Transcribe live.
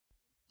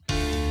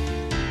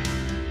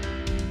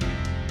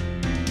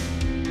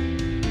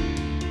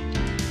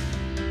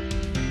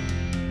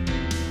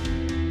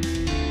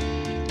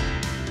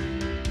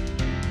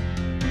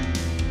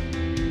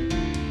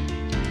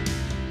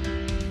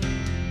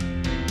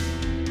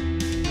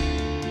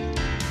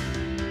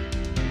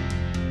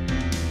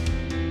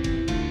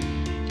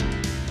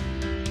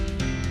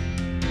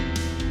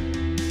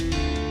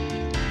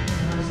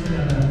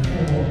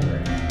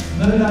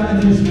Gala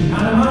Edition.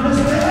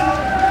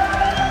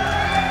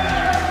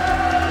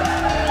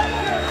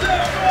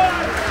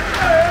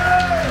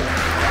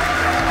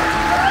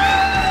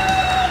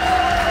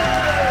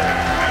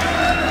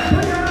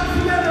 Put your hands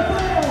together for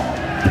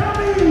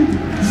David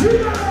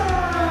Ginola!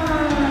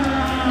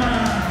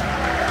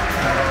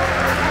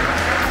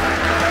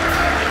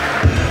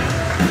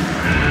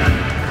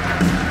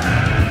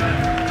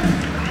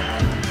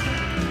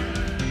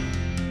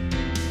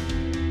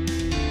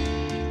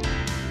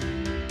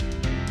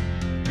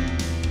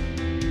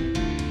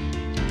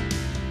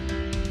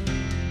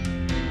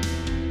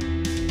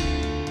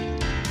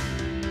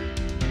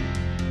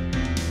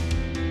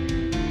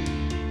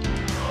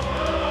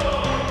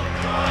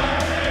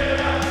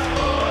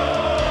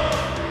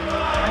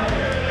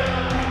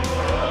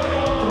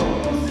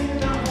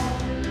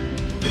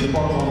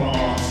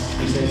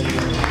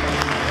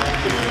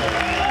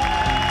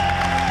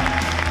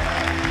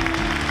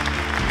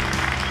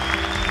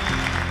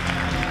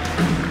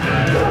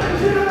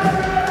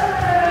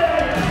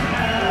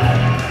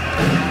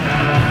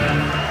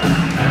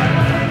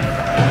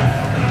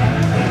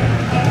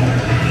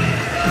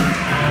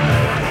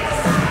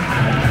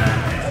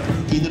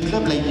 In a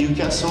club like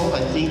Newcastle,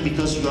 I think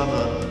because you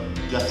have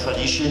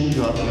tradition,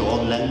 you have your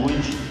own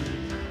language.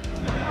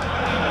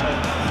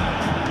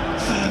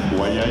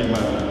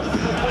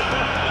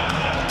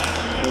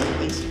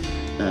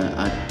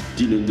 I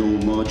didn't know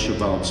much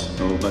about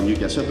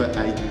Newcastle, but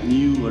I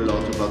knew a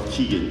lot about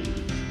Keegan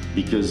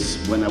because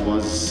when I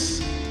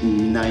was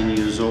 9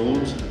 years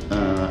old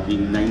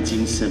in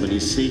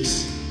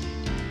 1976,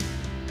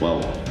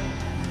 wow.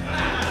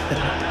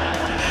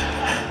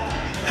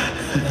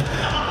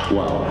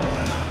 Wow.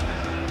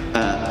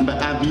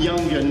 But I'm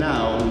younger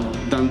now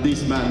than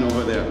this man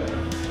over there.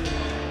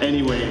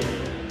 Anyway,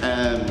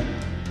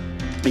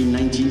 in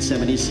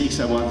 1976,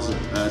 I was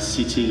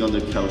sitting on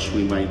the couch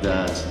with my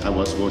dad. I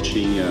was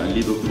watching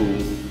Liverpool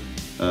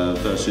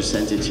versus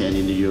Saint-Etienne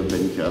in the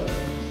European Cup.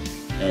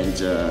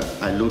 And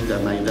I looked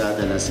at my dad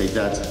and I said,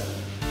 Dad,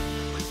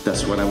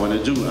 that's what I want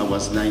to do. I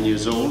was 9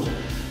 years old.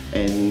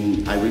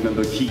 And I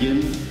remember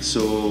Keegan,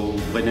 so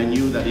when I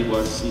knew that he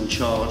was in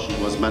charge, he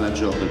was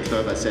manager of the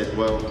club, I said,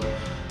 well,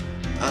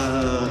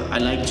 I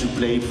like to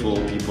play for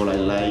people I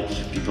like,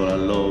 people I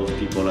love,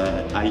 people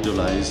I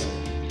idolize.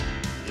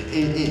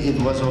 It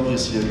was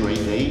obviously a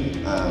great day.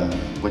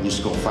 When you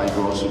score 5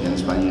 goals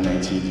against Man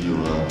United,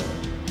 you're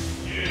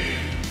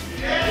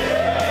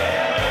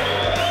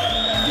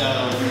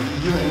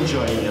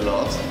enjoying a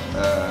lot.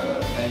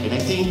 And I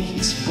think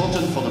it's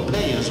important for the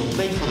players who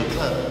play for the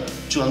club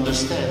to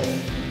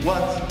understand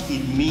what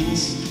it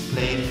means to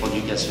play for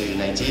Newcastle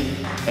United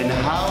and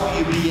how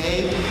you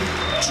behave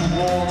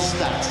towards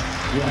that.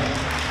 Yeah.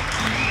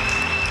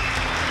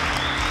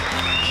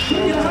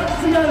 Put your hands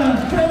together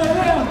for the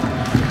one,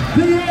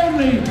 the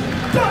only,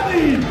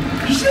 David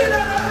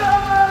Ginola!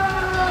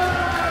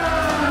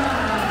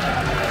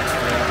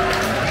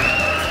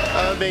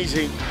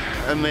 Amazing,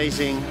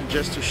 amazing.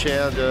 Just to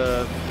share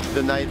the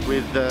night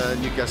with the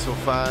Newcastle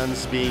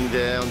fans, being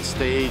there on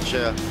stage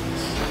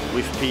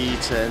with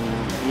Pete, and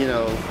you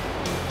know,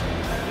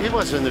 it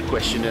wasn't a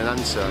question and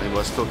answer. It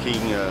was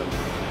talking,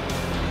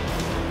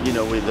 you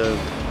know, with a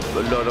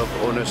lot of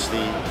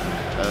honesty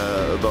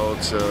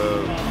about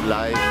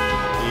life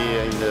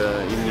here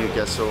in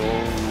Newcastle,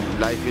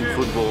 life in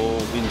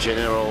football in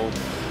general,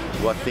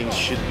 what things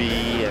should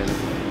be, and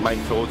my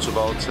thoughts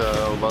about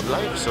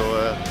life. So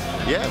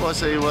yeah, it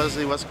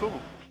was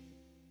cool.